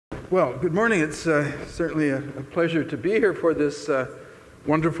Well, good morning. It's certainly a pleasure to be here for this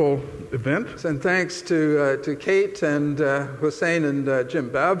wonderful event. And thanks to Kate and Hussein and Jim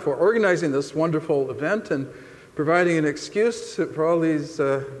Babb for organizing this wonderful event and providing an excuse for all these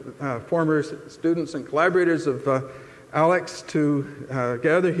former students and collaborators of Alex to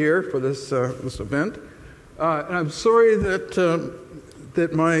gather here for this event. And I'm sorry that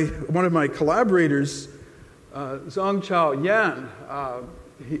one of my collaborators, Zhongchao Yan,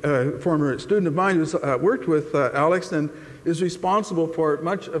 a former student of mine who's worked with Alex and is responsible for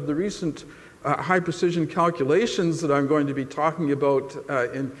much of the recent high-precision calculations that I'm going to be talking about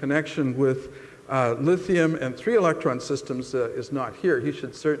in connection with lithium and 3-electron systems, is not here. He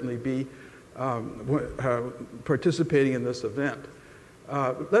should certainly be participating in this event.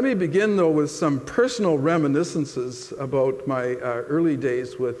 Let me begin, though, with some personal reminiscences about my early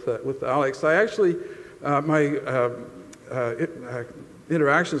days with Alex. I actually,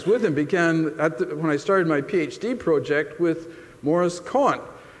 interactions with him began when I started my PhD project with Morris Cohen,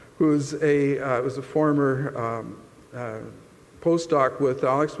 who was a former postdoc with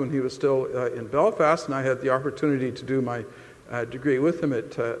Alex when he was still in Belfast, and I had the opportunity to do my degree with him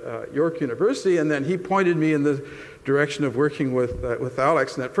at York University, and then he pointed me in the direction of working with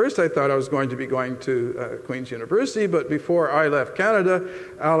Alex. And at first I thought I was going to be going to Queen's University, but before I left Canada,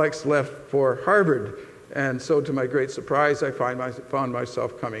 Alex left for Harvard. And so to my great surprise, I found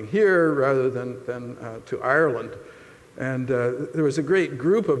myself coming here rather than to Ireland. And there was a great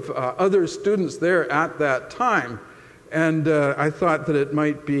group of other students there at that time. And I thought that it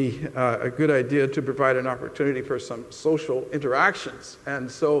might be a good idea to provide an opportunity for some social interactions. And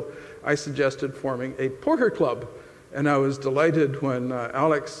so I suggested forming a poker club. And I was delighted when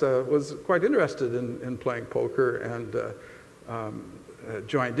Alex was quite interested in playing poker and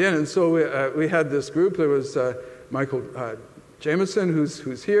joined in. And so we had this group. There was Michael Jameson,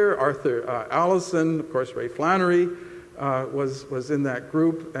 who's here, Arthur Allison, of course, Ray Flannery was in that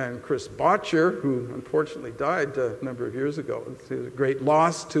group, and Chris Botcher, who unfortunately died a number of years ago. It was a great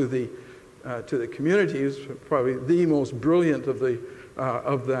loss to the community. He was probably the most brilliant of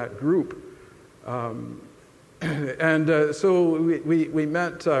that group. So we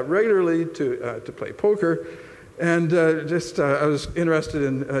met regularly to play poker. And I was interested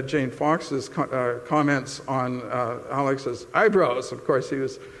in Jane Fox's comments on Alex's eyebrows. Of course, he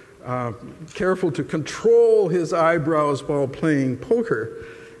was careful to control his eyebrows while playing poker.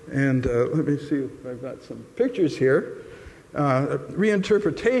 And let me see if I've got some pictures here.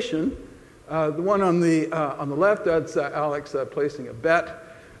 Reinterpretation. The one on the left, that's Alex placing a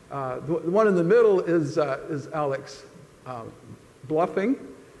bet. The one in the middle is Alex bluffing.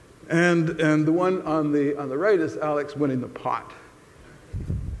 And the one on the right is Alex winning the pot.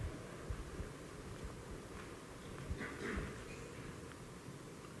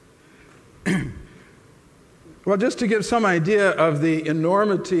 Well, just to give some idea of the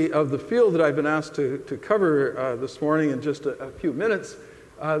enormity of the field that I've been asked to cover this morning in just a few minutes,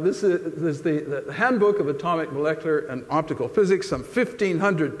 this is the Handbook of Atomic, Molecular, and Optical Physics, some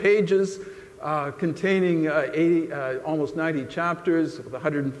 1,500 pages. Containing almost 90 chapters with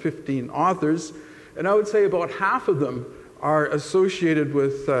 115 authors. And I would say about half of them are associated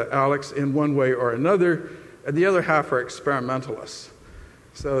with Alex in one way or another, and the other half are experimentalists.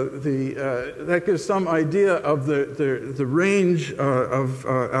 So that gives some idea of the range of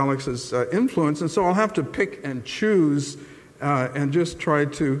Alex's influence. And so I'll have to pick and choose and just try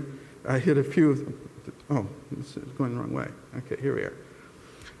to hit a few of them. Oh, this is going the wrong way. Okay, here we are.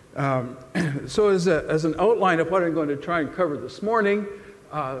 So as an outline of what I'm going to try and cover this morning,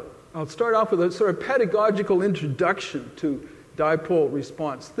 I'll start off with a sort of pedagogical introduction to dipole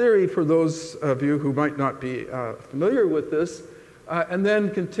response theory for those of you who might not be familiar with this, and then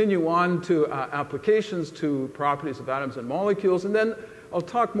continue on to applications to properties of atoms and molecules, and then I'll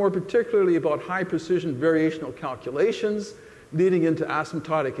talk more particularly about high-precision variational calculations leading into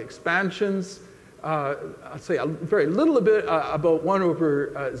asymptotic expansions. I'll say a very little bit about 1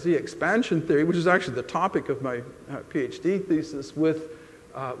 over Z expansion theory, which is actually the topic of my PhD thesis with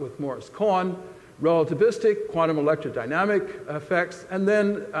Morris Cohen, relativistic quantum electrodynamic effects, and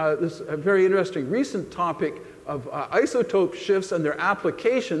then this very interesting recent topic of isotope shifts and their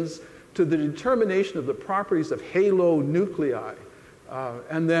applications to the determination of the properties of halo nuclei.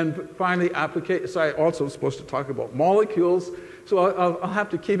 And then finally, so I also was supposed to talk about molecules, so I'll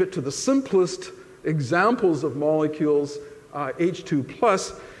have to keep it to the simplest examples of molecules,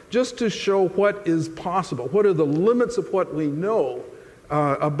 H2+, just to show what is possible. What are the limits of what we know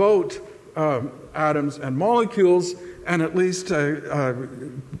about atoms and molecules, and at least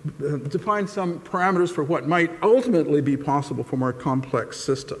define some parameters for what might ultimately be possible for more complex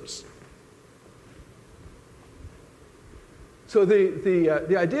systems. So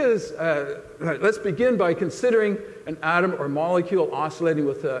the idea is, let's begin by considering an atom or molecule oscillating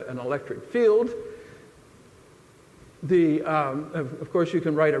with an electric field. Of course, you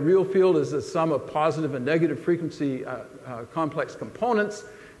can write a real field as the sum of positive and negative frequency complex components,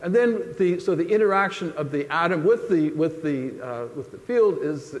 and then so the interaction of the atom with the field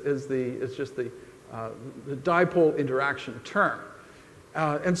is just the dipole interaction term.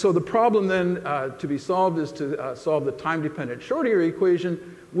 And so the problem then to be solved is to solve the time-dependent Schrodinger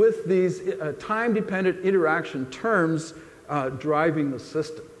equation with these time-dependent interaction terms driving the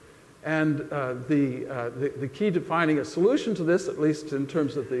system. And the key to finding a solution to this, at least in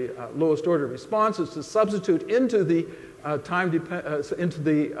terms of the lowest order response, is to substitute into the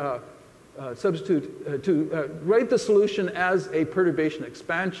write the solution as a perturbation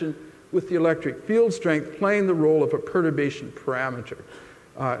expansion with the electric field strength playing the role of a perturbation parameter.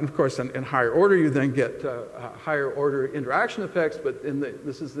 And of course, in higher order, you then get higher order interaction effects, but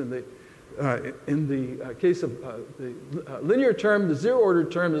this is in the case of the linear term, the zero order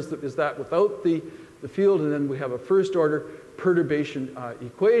term is that without the field, and then we have a first order perturbation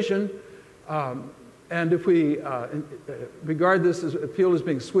equation. And if we regard this as a field as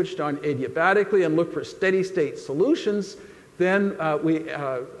being switched on adiabatically and look for steady state solutions, then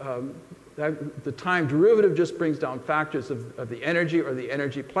the time derivative just brings down factors of the energy, or the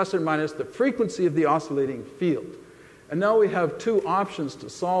energy plus or minus the frequency of the oscillating field. And now we have two options to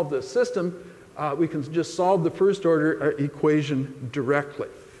solve this system. We can just solve the first order equation directly.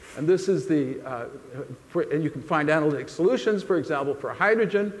 And this is and you can find analytic solutions, for example, for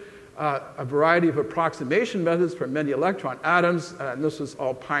hydrogen, a variety of approximation methods for many electron atoms. And this was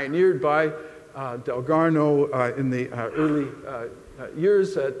all pioneered by Dalgarno in the early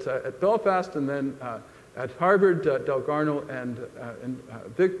years at Belfast, and then at Harvard, Dalgarno and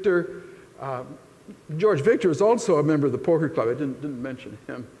Victor. George Victor is also a member of the Poker Club. I didn't mention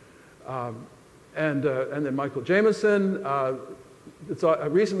him. And then Michael Jameson. It's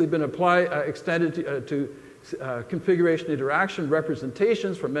recently been extended to configuration interaction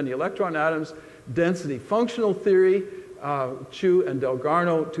representations for many electron atoms, density functional theory, Chu and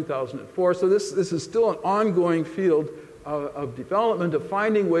Dalgarno, 2004. So this is still an ongoing field of development, of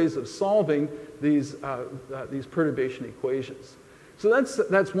finding ways of solving these perturbation equations. So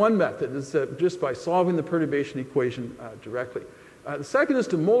that's one method, is just by solving the perturbation equation directly. The second is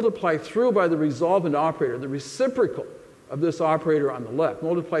to multiply through by the resolvent operator, the reciprocal of this operator on the left.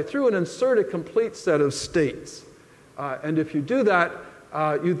 Multiply through and insert a complete set of states. And if you do that,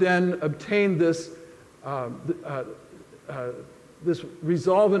 you then obtain this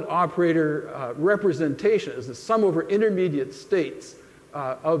resolvent operator representation as the sum over intermediate states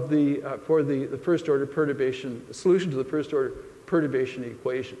for the first order perturbation solution to the first order perturbation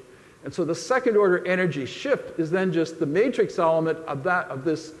equation. And so the second order energy shift is then just the matrix element of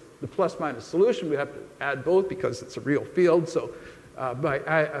the plus minus solution. We have to add both because it's a real field. So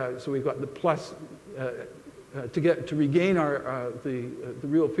so we've got the plus to regain the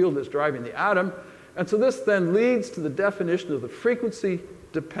real field that's driving the atom. And so this then leads to the definition of the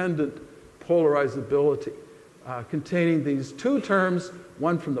frequency-dependent polarizability, containing these two terms,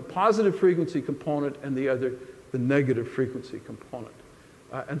 one from the positive frequency component and the other the negative frequency component.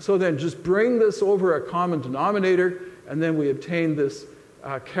 And so then just bring this over a common denominator, and then we obtain this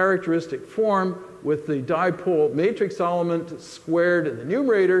characteristic form with the dipole matrix element squared in the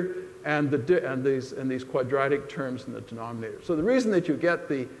numerator and these quadratic terms in the denominator. So the reason that you get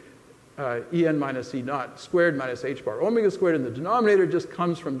the En minus E naught squared minus h bar omega squared in the denominator just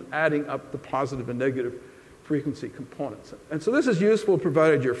comes from adding up the positive and negative frequency components. And so this is useful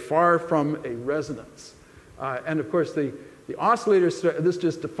provided you're far from a resonance. And of course, the oscillator, this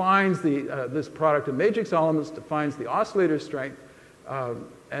just defines this product of matrix elements, defines the oscillator strength.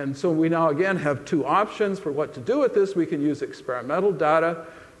 And so we now again have two options for what to do with this. We can use experimental data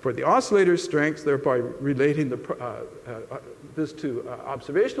for the oscillator strengths, thereby relating this to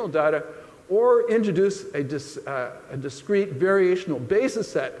observational data, or introduce a discrete variational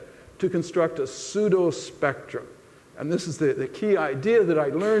basis set to construct a pseudo spectrum. And this is the key idea that I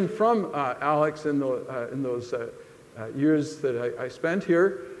learned from Alex in those years that I spent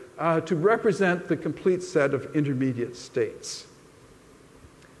here, to represent the complete set of intermediate states.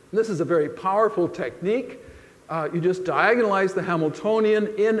 And this is a very powerful technique. You just diagonalize the Hamiltonian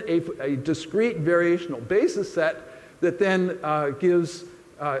in a discrete variational basis set that then gives,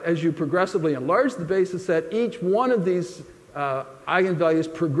 as you progressively enlarge the basis set, each one of these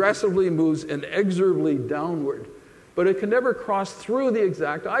eigenvalues progressively moves inexorably downward but it can never cross through the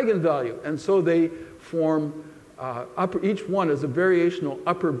exact eigenvalue. And so they form each one is a variational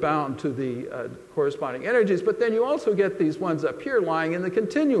upper bound to the corresponding energies, but then you also get these ones up here lying in the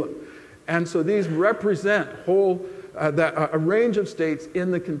continuum. And so these represent a range of states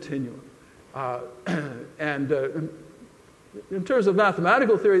in the continuum. In terms of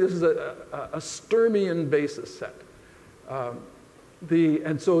mathematical theory, this is a Sturmian basis set.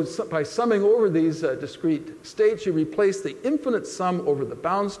 And so by summing over these discrete states, you replace the infinite sum over the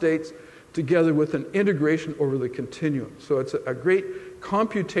bound states together with an integration over the continuum. So it's a great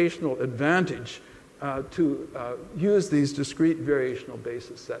computational advantage to use these discrete variational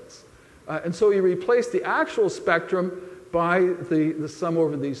basis sets. And so you replace the actual spectrum by the sum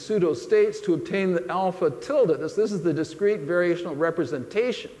over these pseudo states to obtain the alpha tilde. This is the discrete variational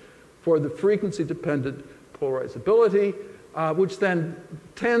representation for the frequency-dependent polarizability, which then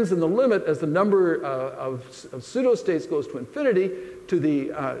tends in the limit as the number of pseudo-states goes to infinity to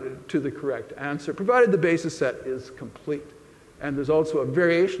the correct answer, provided the basis set is complete. And there's also a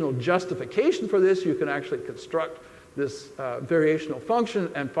variational justification for this. You can actually construct this variational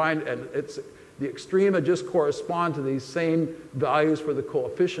function and find, and the extrema just correspond to these same values for the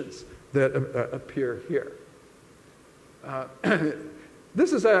coefficients that appear here.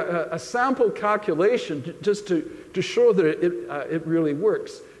 This is a sample calculation just to show that it really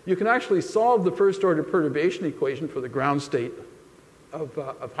works. You can actually solve the first order perturbation equation for the ground state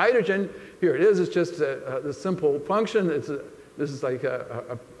of hydrogen. Here it is. It's just the simple function. This is like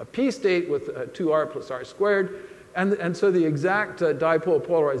a p state with 2r plus r squared. And so the exact dipole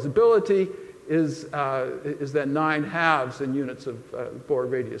polarizability is then 9/2 in units of Bohr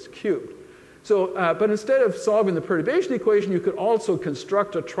radius cubed. So, but instead of solving the perturbation equation, you could also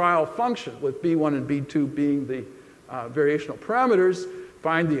construct a trial function with B1 and B2 being the variational parameters,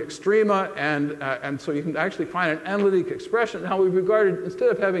 find the extrema, and so you can actually find an analytic expression. Now we've regarded, instead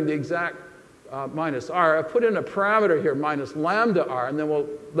of having the exact minus r, I put in a parameter here, minus lambda r, and then we'll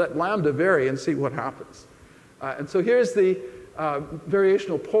let lambda vary and see what happens. And so here's the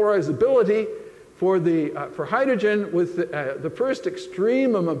variational polarizability for hydrogen with the first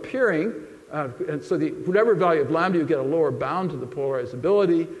extremum appearing. And so whatever value of lambda, you get a lower bound to the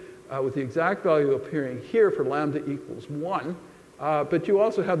polarizability with the exact value appearing here for lambda equals 1. But you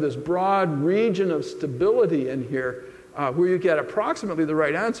also have this broad region of stability in here where you get approximately the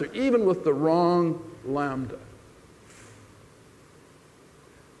right answer, even with the wrong lambda.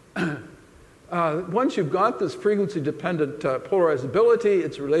 Once you've got this frequency-dependent polarizability,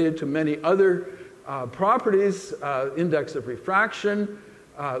 it's related to many other properties, index of refraction,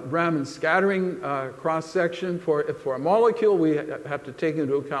 Raman scattering cross-section. For a molecule, we have to take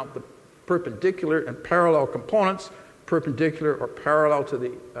into account the perpendicular and parallel components, perpendicular or parallel to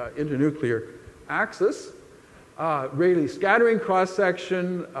the internuclear axis. Rayleigh scattering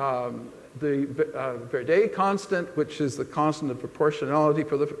cross-section, the Verdet constant, which is the constant of proportionality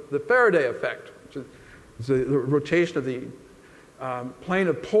for the Faraday effect, which is the rotation of the plane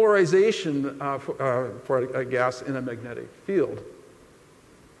of polarization for a gas in a magnetic field.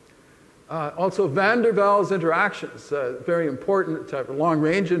 Also, van der Waals interactions, very important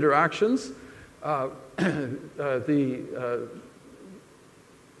long-range interactions. The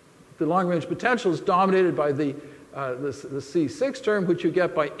long-range potential is dominated by the C6 term, which you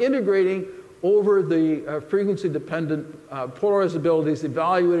get by integrating over the frequency-dependent polarizabilities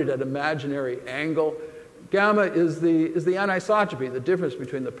evaluated at imaginary angle. Gamma is the anisotropy, the difference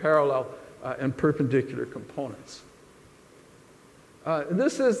between the parallel and perpendicular components.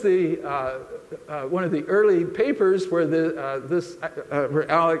 This is one of the early papers where where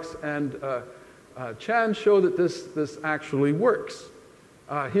Alex and Chan show that this actually works.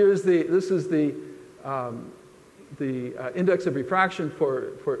 This is the index of refraction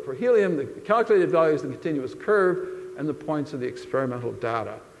for helium, the calculated values, the continuous curve, and the points of the experimental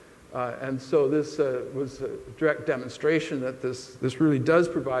data. And so this was a direct demonstration that this really does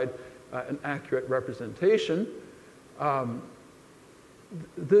provide an accurate representation.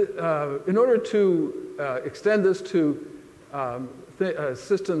 In order to extend this to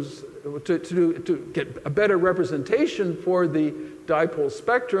systems, to get a better representation for the dipole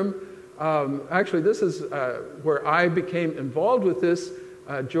spectrum, actually this is where I became involved with this.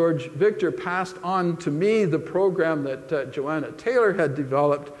 George Victor passed on to me the program that Joanna Taylor had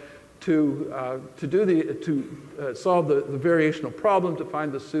developed to solve the variational problem to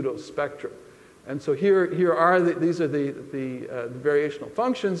find the pseudo spectrum. And so these are the variational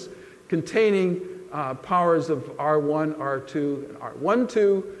functions containing powers of R1, R2, and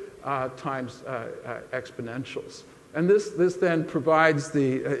R12 times exponentials. And this then provides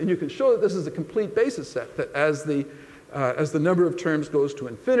and you can show that this is a complete basis set, that as the as the number of terms goes to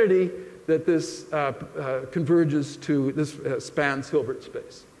infinity, that this converges to, this spans Hilbert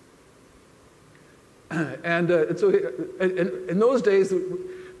space. And so in those days,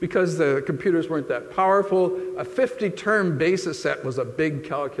 because the computers weren't that powerful, a 50-term basis set was a big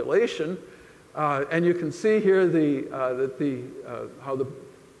calculation. And you can see here how the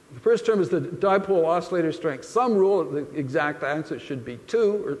first term is the dipole oscillator strength sum rule. The exact answer should be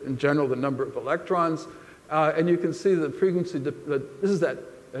 2, or in general, the number of electrons. And you can see the frequency, this is that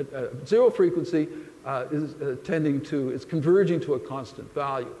zero frequency is converging to a constant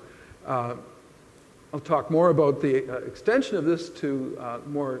value. I'll talk more about the extension of this to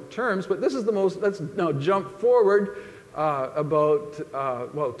more terms, but this is the most, let's now jump forward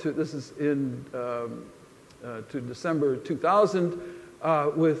this is in to December 2000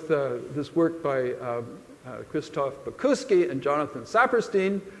 with this work by Krzysztof Bakuski and Jonathan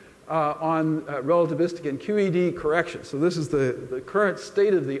Saperstein on relativistic and QED correction. So this is the current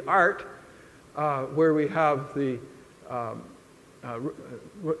state of the art where we have the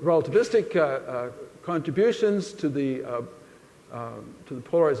relativistic contributions to the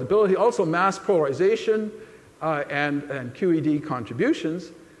polarizability, also mass polarization and QED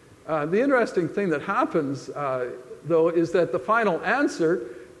contributions. The interesting thing that happens, though, is that the final answer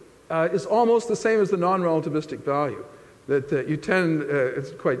is almost the same as the non-relativistic value. That you tend,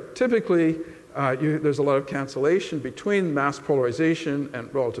 it's quite typically, there's a lot of cancellation between mass polarization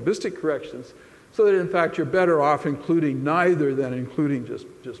and relativistic corrections, so that in fact you're better off including neither than including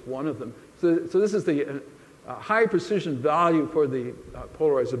just one of them. So this is the high precision value for the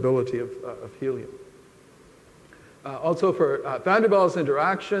polarizability of helium. Also for van der Waals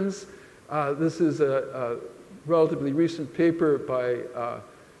interactions, this is a relatively recent paper by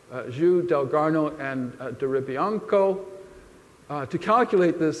Zhu, Dalgarno, and de Ribianco to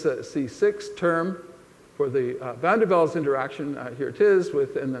calculate this C6 term for the van der Waals interaction. Here it is,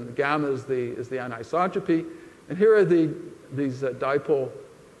 and then the gamma is the anisotropy. And here are these dipole,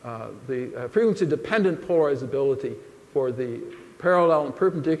 the frequency-dependent polarizability for the parallel and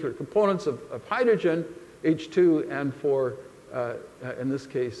perpendicular components of hydrogen, H2, and for, in this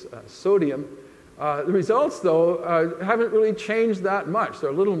case, sodium. The results, though, haven't really changed that much. They're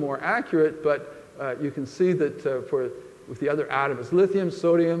a little more accurate, but you can see that with the other atoms, lithium,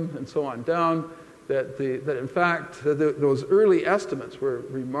 sodium, and so on down, that in fact, those early estimates were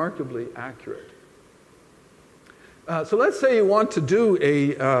remarkably accurate. So let's say you want to do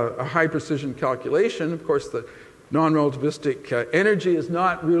a high-precision calculation. Of course, the non-relativistic energy is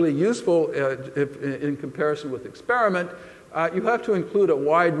not really useful in comparison with experiment. You have to include a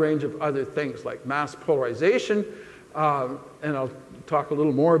wide range of other things like mass polarization, and I'll talk a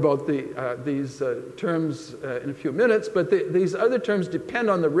little more about these terms in a few minutes, but these other terms depend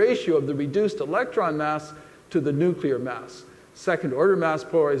on the ratio of the reduced electron mass to the nuclear mass. Second order mass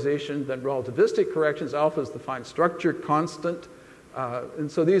polarization, then relativistic corrections. Alpha is the fine structure constant.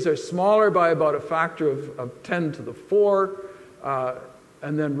 And so these are smaller by about a factor of 10 to the 4.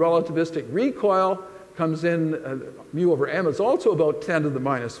 And then relativistic recoil comes in, mu over m is also about 10 to the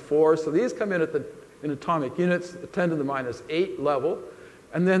minus 4. So these come in in atomic units, the 10 to the minus 8 level.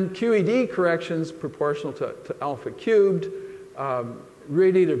 And then QED corrections proportional to alpha cubed.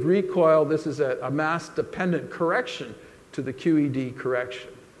 Radiative recoil, this is a mass-dependent correction to the QED correction.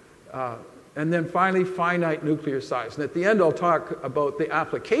 And then finally, finite nuclear size. And at the end, I'll talk about the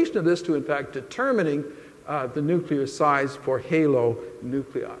application of this to, in fact, determining the nuclear size for halo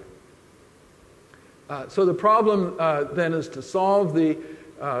nuclei. So the problem then is to solve the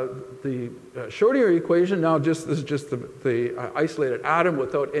Schrödinger equation. Now, this is just the isolated atom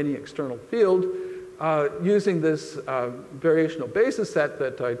without any external field, using this variational basis set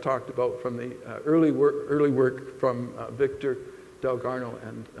that I talked about from the early work from Victor, Dalgarno,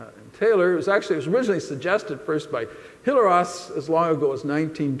 and Taylor. It was originally suggested first by Hilleras as long ago as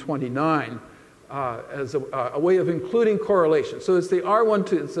 1929 as a way of including correlation. So it's the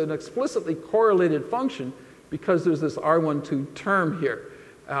R12, it's an explicitly correlated function because there's this R12 term here.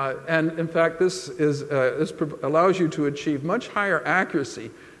 And in fact, this allows you to achieve much higher accuracy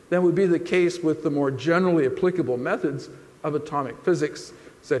than would be the case with the more generally applicable methods of atomic physics,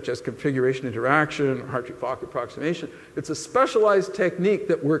 such as configuration interaction, Hartree-Fock approximation. It's a specialized technique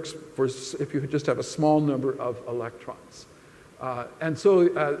that works for if you just have a small number of electrons. And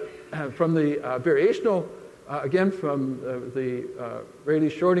so from the variational, again from the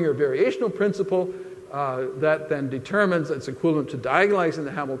Rayleigh-Schrödinger variational principle, that then determines it's equivalent to diagonalizing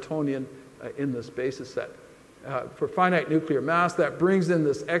the Hamiltonian in this basis set. For finite nuclear mass, that brings in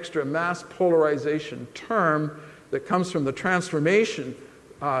this extra mass polarization term that comes from the transformation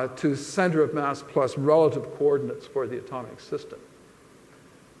to center of mass plus relative coordinates for the atomic system.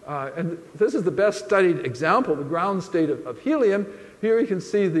 And this is the best studied example, the ground state of helium. Here you can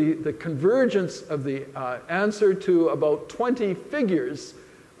see the convergence of the answer to about 20 figures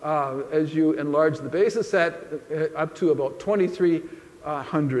as you enlarge the basis set up to about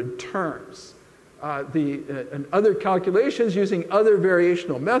 2,300 terms. And other calculations using other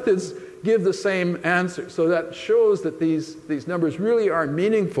variational methods give the same answer. So that shows that these numbers really are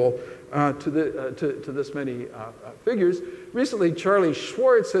meaningful to this many figures. Recently, Charlie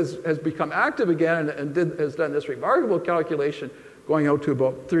Schwartz has become active again and has done this remarkable calculation going out to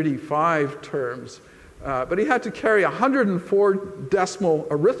about 35 terms. But he had to carry 104 decimal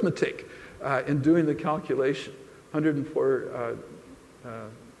arithmetic in doing the calculation, 104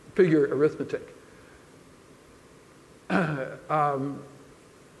 figure arithmetic.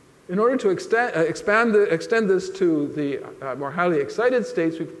 In order to extend this to the more highly excited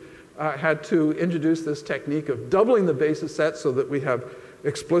states, we've had to introduce this technique of doubling the basis set so that we have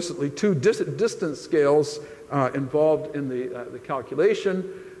explicitly two distance scales involved in the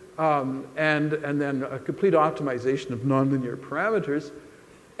calculation, and then a complete optimization of nonlinear parameters.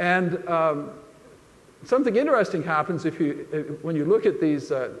 And something interesting happens when you look at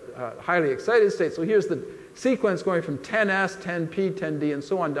these highly excited states. So here's the sequence going from 10s, 10p, 10d, and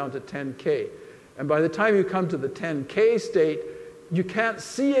so on down to 10k. And by the time you come to the 10k state, you can't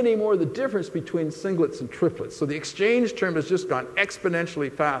see anymore the difference between singlets and triplets. So the exchange term has just gone exponentially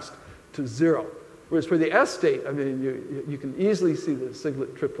fast to 0. Whereas for the S state, I mean, you can easily see the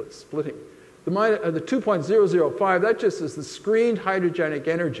singlet-triplet splitting. The 2.005, that just is the screened hydrogenic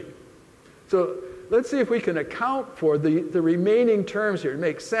energy. So let's see if we can account for the remaining terms here,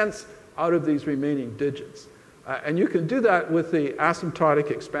 make sense out of these remaining digits. And you can do that with the asymptotic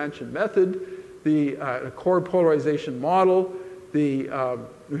expansion method, the core polarization model. We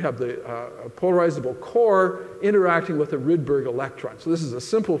have the polarizable core interacting with a Rydberg electron. So this is a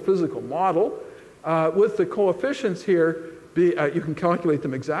simple physical model. With the coefficients here, you can calculate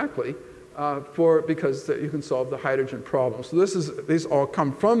them exactly because you can solve the hydrogen problem. So these all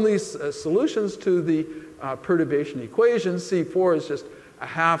come from these solutions to the perturbation equation. C4 is just a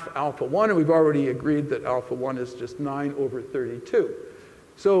half alpha 1, and we've already agreed that alpha 1 is just 9 over 32.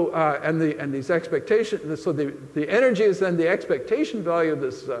 So, and these expectations, so the energy is then the expectation value of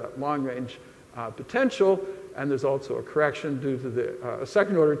this long-range potential, and there's also a correction due to the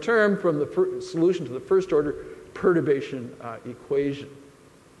second order term from the solution to the first order perturbation equation.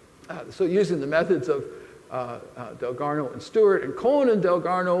 So using the methods of Dalgarno and Stewart and Cohen and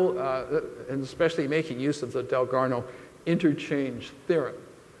Dalgarno, and especially making use of the Dalgarno interchange theorem.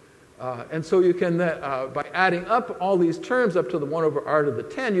 And so you can, by adding up all these terms up to the 1 over r to the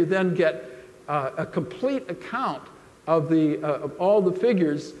 10, you then get a complete account of all the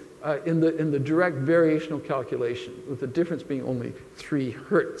figures in the direct variational calculation, with the difference being only 3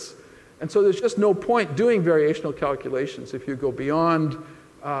 hertz. And so there's just no point doing variational calculations if you go beyond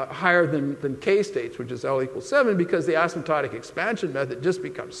higher than k states, which is L equals 7, because the asymptotic expansion method just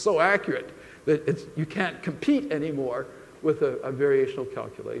becomes so accurate that you can't compete anymore with a variational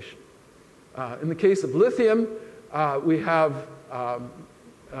calculation. In the case of lithium, we have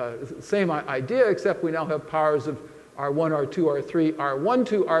the same idea, except we now have powers of R1, R2, R3,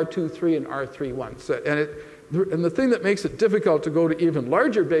 R12, R23, and R31. So, and the thing that makes it difficult to go to even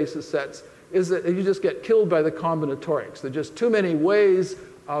larger basis sets is that you just get killed by the combinatorics. There are just too many ways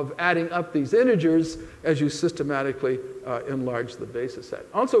of adding up these integers as you systematically enlarge the basis set.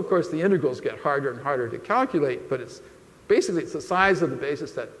 Also, of course, the integrals get harder and harder to calculate, but it's the size of the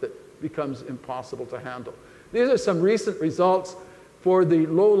basis set that becomes impossible to handle. These are some recent results for the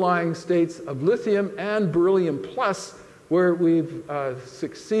low-lying states of lithium and beryllium plus, where we've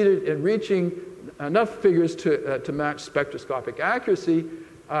succeeded in reaching enough figures to match spectroscopic accuracy,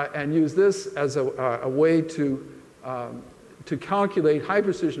 and use this as a way to calculate high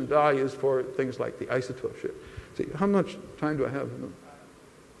precision values for things like the isotope shift. See, how much time do I have? You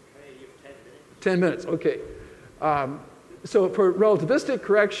have 10 minutes, okay. So for relativistic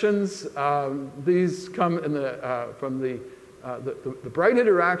corrections, these come from the bright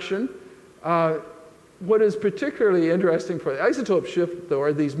interaction. What is particularly interesting for the isotope shift, though,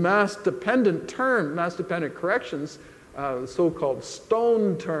 are these mass-dependent corrections, so-called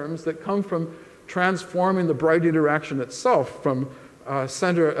stone terms that come from transforming the bright interaction itself from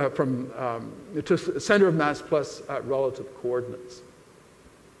center of mass plus relative coordinates.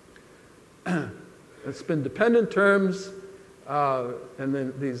 Spin-dependent terms, and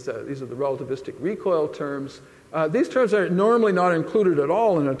then these are the relativistic recoil terms. These terms are normally not included at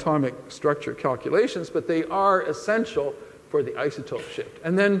all in atomic structure calculations, but they are essential for the isotope shift.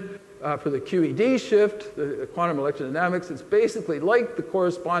 And then for the QED shift, the quantum electrodynamics, it's basically like the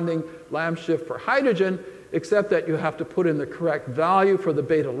corresponding Lamb shift for hydrogen, except that you have to put in the correct value for the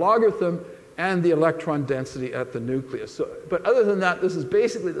beta logarithm and the electron density at the nucleus. So, but other than that, this is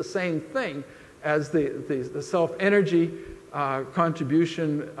basically the same thing as the self-energy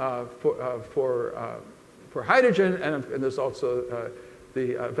contribution for hydrogen, and there's also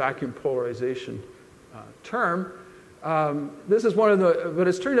the vacuum polarization term. This is but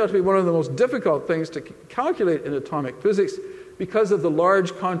it's turned out to be one of the most difficult things to calculate in atomic physics because of the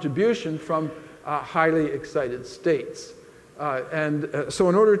large contribution from highly excited states. So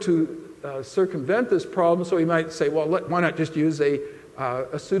in order to circumvent this problem, so we might say, well, why not just use a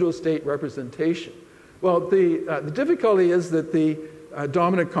pseudo-state representation? Well, the difficulty is that the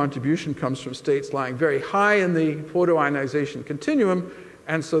dominant contribution comes from states lying very high in the photoionization continuum,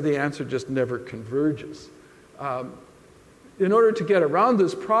 and so the answer just never converges. In order to get around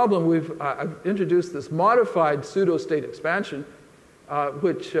this problem, I've introduced this modified pseudo-state expansion,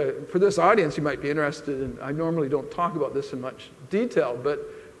 which for this audience you might be interested in. I normally don't talk about this in much detail, but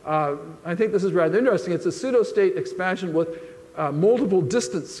I think this is rather interesting. It's a pseudo-state expansion with multiple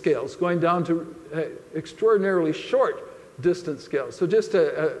distance scales going down to extraordinarily short distance scales. So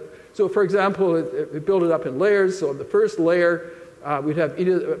so for example, we build it up in layers. So in the first layer, we'd have e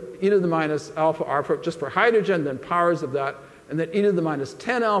to the minus alpha r just for hydrogen, then powers of that, and then e to the minus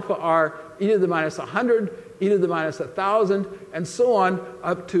 10 alpha r, e to the minus 100, e to the minus 1,000, and so on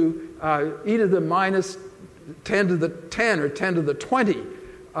up to e to the minus 10 to the 10 or 10 to the 20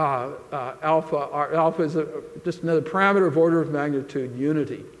 alpha r. Alpha is just another parameter of order of magnitude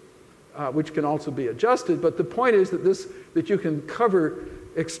unity, which can also be adjusted. But the point is that you can cover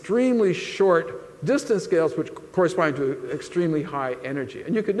extremely short distance scales which correspond to extremely high energy.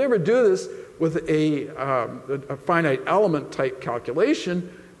 And you could never do this with a finite element type calculation,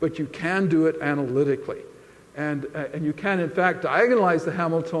 but you can do it analytically. And you can, in fact, diagonalize the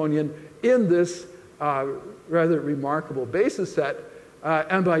Hamiltonian in this rather remarkable basis set.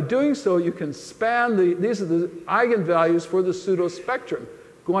 And by doing so, you can span these are the eigenvalues for the pseudo-spectrum,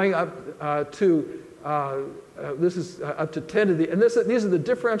 going up to this is up to 10 to the, and these are the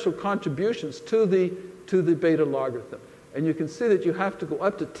differential contributions to the beta logarithm. And you can see that you have to go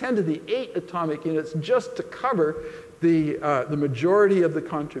up to 10 to the 8 atomic units just to cover the majority of the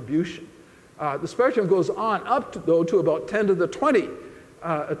contribution. The spectrum goes on up to about 10 to the 20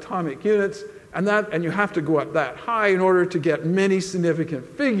 atomic units, and you have to go up that high in order to get many significant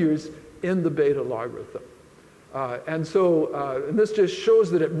figures in the beta logarithm. And this just shows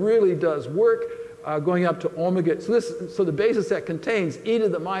that it really does work, going up to omega. So the basis set contains e to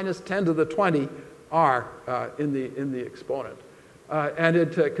the minus 10 to the 20 r in the exponent. And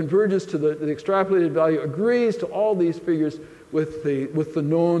it converges to the extrapolated value, agrees to all these figures with the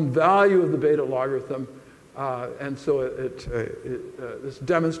known value of the beta logarithm. And so this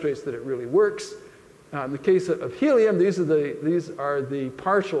demonstrates that it really works. In the case of helium, these are the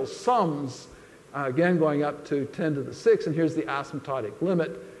partial sums, again going up to 10 to the 6, and here's the asymptotic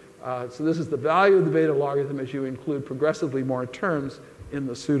limit. So this is the value of the beta logarithm as you include progressively more terms in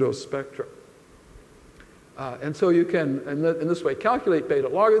the pseudo-spectrum. And so you can, in this way, calculate beta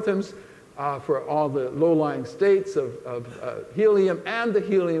logarithms for all the low-lying states of helium and the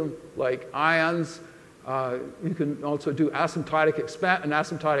helium-like ions. You can also do an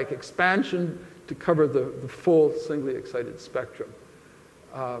asymptotic expansion to cover the full singly excited spectrum.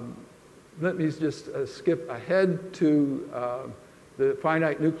 Let me just skip ahead to the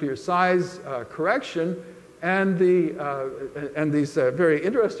finite nuclear size correction and these very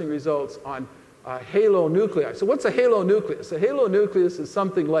interesting results on halo nuclei. So what's a halo nucleus? A halo nucleus is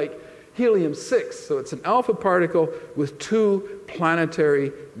something like helium-6. So it's an alpha particle with 2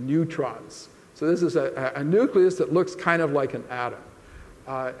 planetary neutrons. So this is a nucleus that looks kind of like an atom.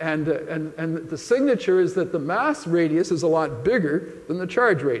 And the signature is that the mass radius is a lot bigger than the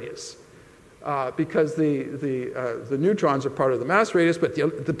charge radius. Because the neutrons are part of the mass radius, but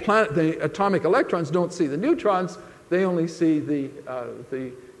the atomic electrons don't see the neutrons. They only see the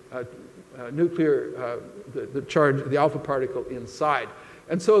charge, the alpha particle inside.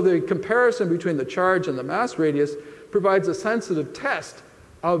 And so the comparison between the charge and the mass radius provides a sensitive test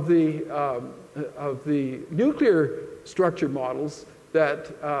of the nuclear structure models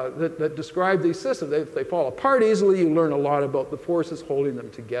that describe these systems. If they fall apart easily, you learn a lot about the forces holding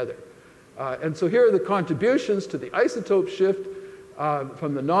them together. And so here are the contributions to the isotope shift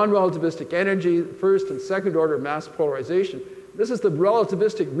from the non-relativistic energy, first and second order mass polarization. This is the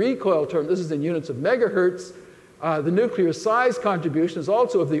relativistic recoil term. This is in units of megahertz. The nuclear size contribution is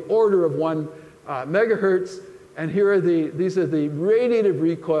also of the order of 1 megahertz. And here are these are the radiative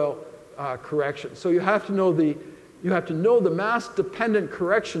recoil corrections. So you have to know the mass-dependent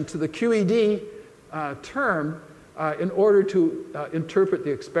correction to the QED term in order to interpret the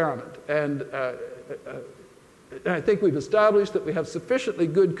experiment. And I think we've established that we have sufficiently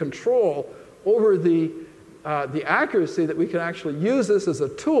good control over the accuracy that we can actually use this as a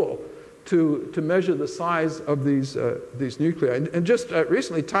tool to measure the size of these nuclei. And just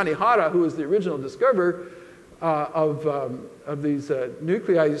recently, Tanihara, who was the original discoverer of these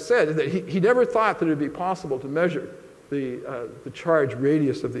nuclei, said that he never thought that it would be possible to measure the charge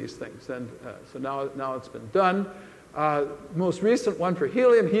radius of these things. And so now it's been done. Most recent one for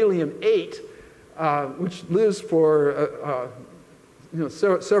helium, helium-8, which lives for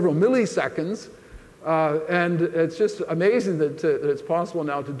several milliseconds. And it's just amazing that it's possible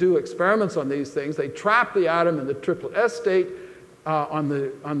now to do experiments on these things. They trap the atom in the triplet S state on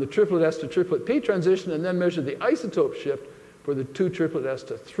the triplet S to triplet P transition, and then measure the isotope shift for the 2 triplet S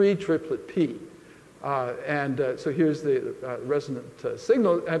to 3 triplet P. So here's the resonant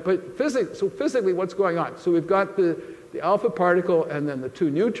signal. But physically, what's going on? So we've got the alpha particle and then the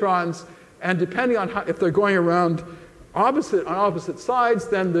 2 neutrons, and depending on if they're going around on opposite sides,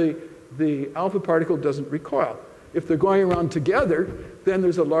 then the alpha particle doesn't recoil. If they're going around together, then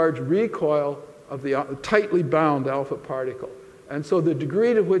there's a large recoil of the tightly bound alpha particle. And so the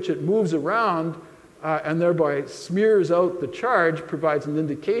degree to which it moves around and thereby smears out the charge provides an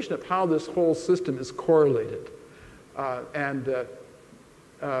indication of how this whole system is correlated. You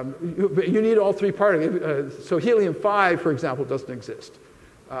need all 3 particles. So helium-5, for example, doesn't exist.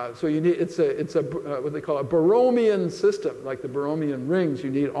 So you need it's a what they call a Borromean system, like the Borromean rings. You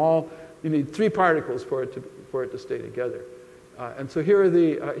need 3 particles for it to stay together. And so here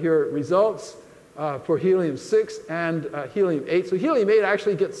are results for helium-6 and helium-8. So helium-8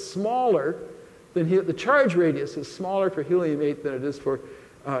 actually gets smaller than the charge radius is smaller for helium-8 than it is for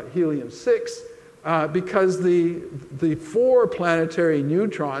helium-6 because the 4 planetary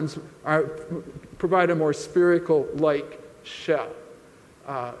neutrons provide a more spherical-like shell.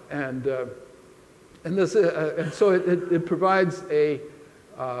 And so it provides a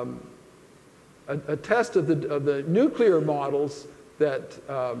test of the nuclear models that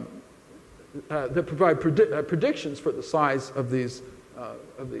provide predictions for the size of these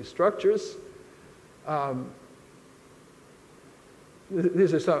structures.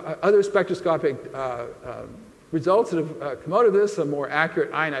 These are some other spectroscopic results that have come out of this: a more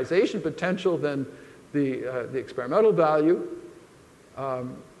accurate ionization potential than the experimental value.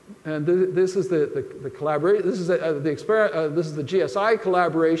 And this is the collaboration. This is the GSI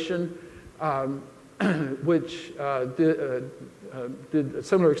collaboration, which did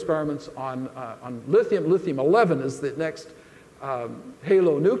similar experiments on lithium. Lithium-11 is the next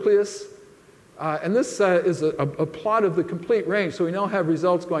halo nucleus, and this is a plot of the complete range. So we now have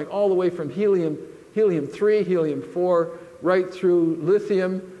results going all the way from helium-3, helium-4, right through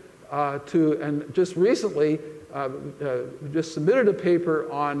lithium and just recently. We just submitted a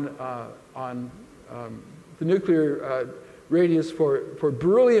paper on the nuclear radius for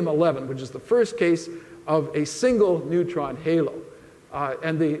beryllium-11, which is the first case of a single neutron halo.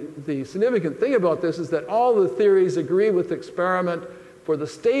 And the significant thing about this is that all the theories agree with the experiment for the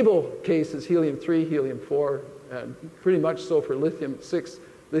stable cases, helium-3, helium-4, and pretty much so for lithium-6,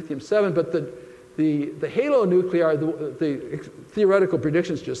 lithium-7. But the halo nuclei, the theoretical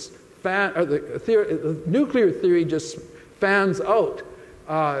predictions just the nuclear theory just fans out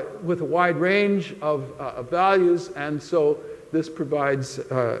with a wide range of values, and so this provides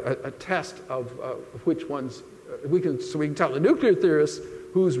a test of which ones we can tell the nuclear theorists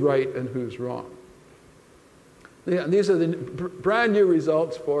who's right and who's wrong. And these are the brand new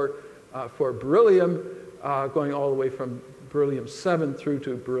results for beryllium, going all the way from beryllium-7 through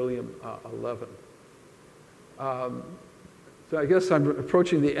to beryllium-11. So I guess I'm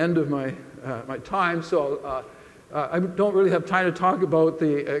approaching the end of my time, so I don't really have time to talk about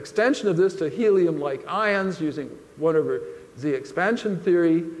the extension of this to helium-like ions using 1/Z expansion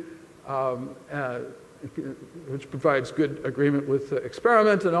theory, which provides good agreement with the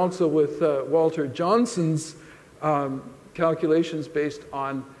experiment, and also with Walter Johnson's calculations based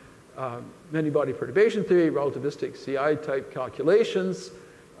on many-body perturbation theory, relativistic CI-type calculations.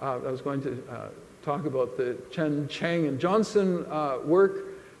 I was going to talk about the Chen, Chang, and Johnson work,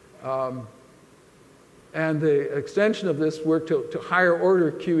 and the extension of this work to higher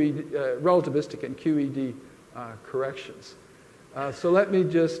order QED, relativistic and QED corrections. So let me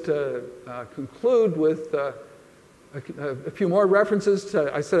just conclude with a few more references.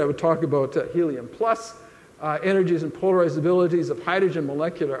 I said I would talk about helium plus, energies and polarizabilities of hydrogen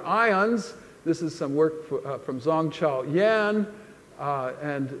molecular ions, This is some work from Zhongchao Yan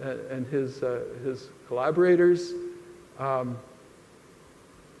and his collaborators.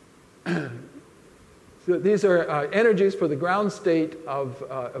 So these are energies for the ground state of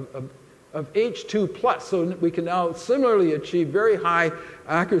H2+. So we can now similarly achieve very high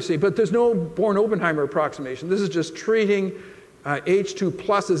accuracy, but there's no Born-Oppenheimer approximation. This is just treating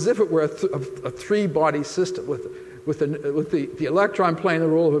H2+ as if it were a three-body system with the electron playing the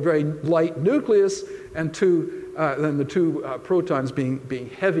role of a very light nucleus and then the two protons being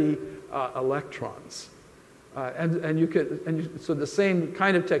heavy electrons. So the same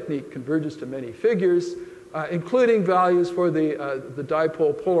kind of technique converges to many figures, including values for the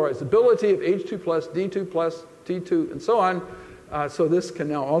dipole polarizability of H2+, D2+, T2, and so on. So this can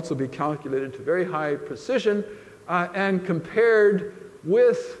now also be calculated to very high precision and compared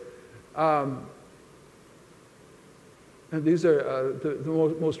with, and these are the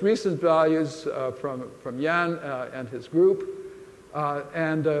most recent values from Yan and his group,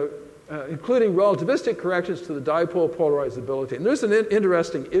 including relativistic corrections to the dipole polarizability. And there's an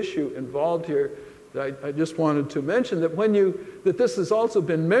interesting issue involved here that I just wanted to mention, that this has also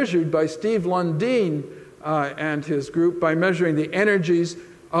been measured by Steve Lundeen and his group by measuring the energies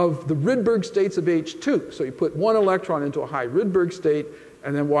of the Rydberg states of H2. So you put one electron into a high Rydberg state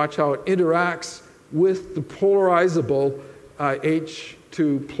and then watch how it interacts with the polarizable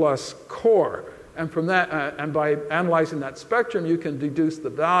H2+ core. And from that, and by analyzing that spectrum, you can deduce the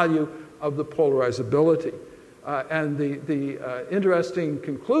value of the polarizability. And the interesting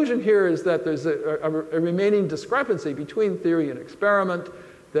conclusion here is that there's a remaining discrepancy between theory and experiment,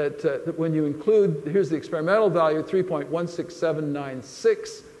 that when you include, here's the experimental value,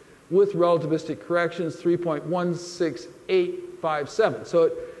 3.16796, with relativistic corrections, 3.16857. So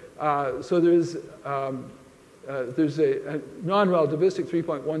there's a non-relativistic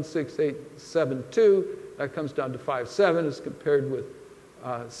 3.16872 that comes down to 5.7 as compared with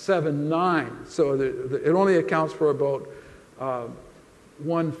 7.9. So it only accounts for about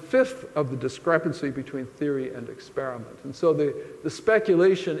 1/5 of the discrepancy between theory and experiment. And so the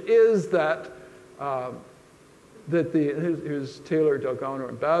speculation is that here's Taylor, Dalgarno,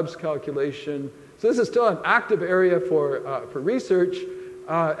 and Babb's calculation. So this is still an active area for research.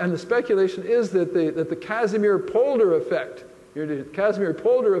 And the speculation is that the Casimir-Polder effect,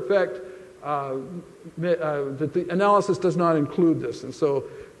 that the analysis does not include this. And so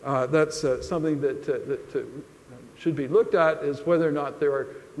that's something that should be looked at, is whether or not there are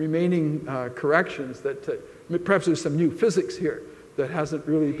remaining corrections that perhaps there's some new physics here that hasn't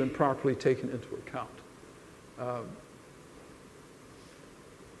really been properly taken into account.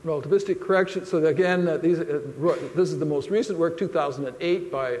 Relativistic correction. So again, this is the most recent work, 2008,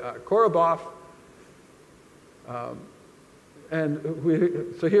 by Korobov.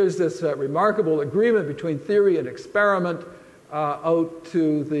 So here's this remarkable agreement between theory and experiment out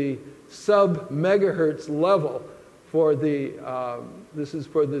to the sub-megahertz level for the, this is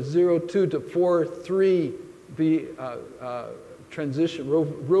for the 0.2 to 4.3 V transition,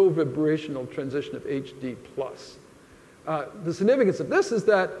 row vibrational transition of HD+. The significance of this is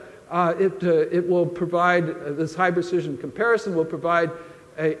that it will provide, this high precision comparison will provide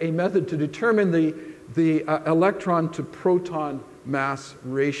a method to determine the electron to proton mass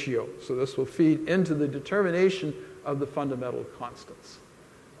ratio. So this will feed into the determination of the fundamental constants.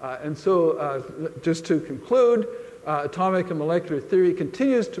 And so just to conclude, atomic and molecular theory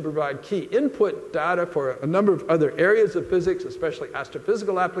continues to provide key input data for a number of other areas of physics, especially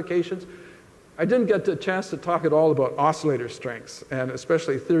astrophysical applications. I didn't get a chance to talk at all about oscillator strengths, and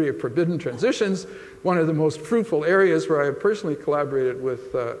especially theory of forbidden transitions, one of the most fruitful areas where I have personally collaborated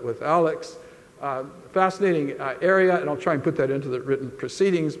with Alex. Fascinating area, and I'll try and put that into the written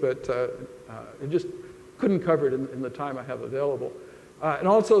proceedings, but I just couldn't cover it in the time I have available. And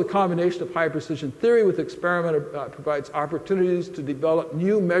also the combination of high precision theory with experiment provides opportunities to develop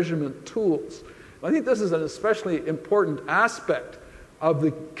new measurement tools. I think this is an especially important aspect of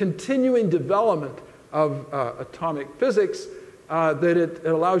the continuing development of atomic physics, that it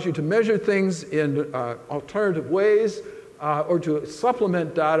allows you to measure things in alternative ways or to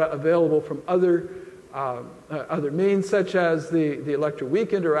supplement data available from other means, such as the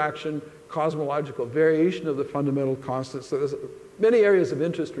electroweak interaction, cosmological variation of the fundamental constants. So there's many areas of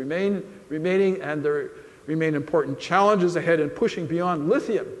interest remaining, and there remain important challenges ahead in pushing beyond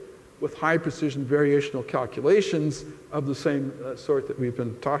lithium with high precision variational calculations of the same sort that we've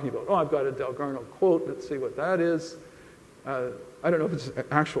been talking about. Oh, I've got a Dalgarno quote. Let's see what that is. I don't know if it's an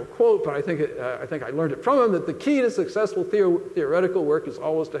actual quote, but I think I learned it from him, that the key to successful theoretical work is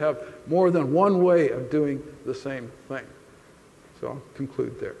always to have more than one way of doing the same thing. So I'll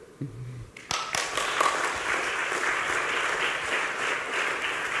conclude there.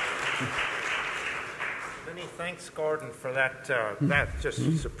 Many thanks, Gordon, for that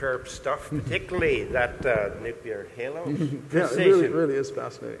just superb stuff, particularly that nuclear halo precision. Yeah, it really is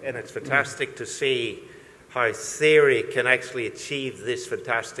fascinating. And it's fantastic to see how theory can actually achieve this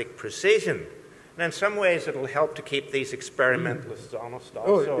fantastic precision. And in some ways, it'll help to keep these experimentalists honest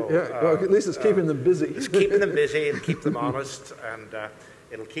also. Oh, yeah. Well, at least it's keeping them busy. It's keeping them busy and keep them honest, and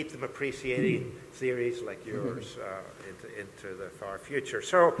it'll keep them appreciating theories like yours into the far future.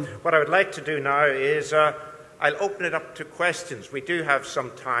 So what I would like to do now is I'll open it up to questions. We do have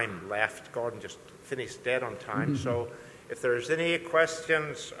some time left. Gordon just finished dead on time. So if there's any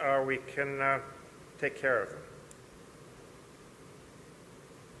questions, we can take care of them.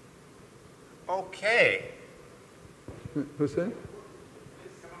 Okay. Who's that?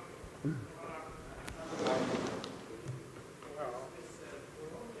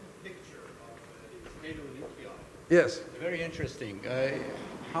 Yes. Very interesting.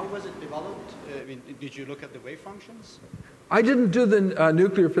 How was it developed? I mean, did you look at the wave functions? I didn't do the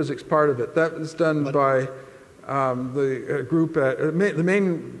nuclear physics part of it. That was done by the group at the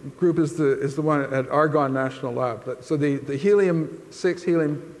main group is the one at Argonne National Lab. So the helium-6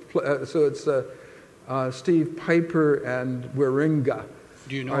 helium. So it's Steve Piper and Wieringa.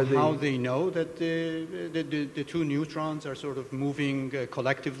 Do you know how they know that the two neutrons are sort of moving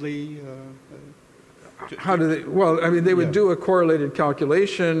collectively? How do they? Well, I mean, they would do a correlated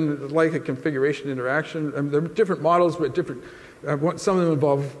calculation, like a configuration interaction. I mean, there are different models with different. Some of them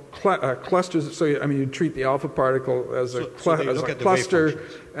involve clusters. So, I mean, you treat the alpha particle as a cluster,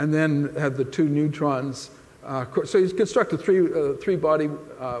 and then have the two neutrons. So you construct a three-body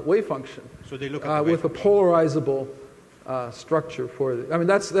wave function. So they look at with a polarizable structure for it. I mean,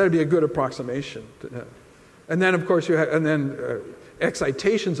 that'd be a good approximation. And then, of course, you have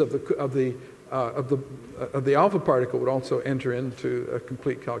excitations of the alpha particle would also enter into a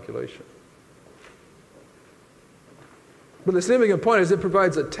complete calculation. But the significant point is it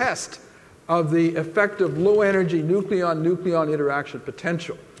provides a test of the effective low-energy nucleon-nucleon interaction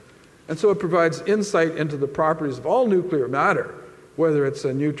potential. And so it provides insight into the properties of all nuclear matter, whether it's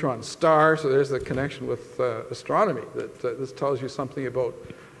a neutron star. So there's the connection with astronomy. This tells you something about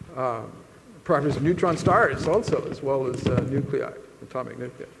properties of neutron stars also, as well as nuclei, atomic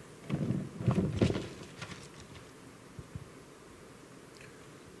nuclei.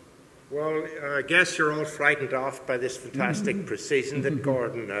 Well, I guess you're all frightened off by this fantastic precision that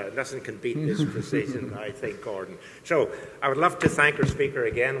Gordon, nothing can beat this precision, I think, Gordon. So I would love to thank our speaker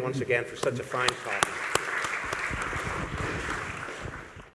again, once again, for such a fine talk.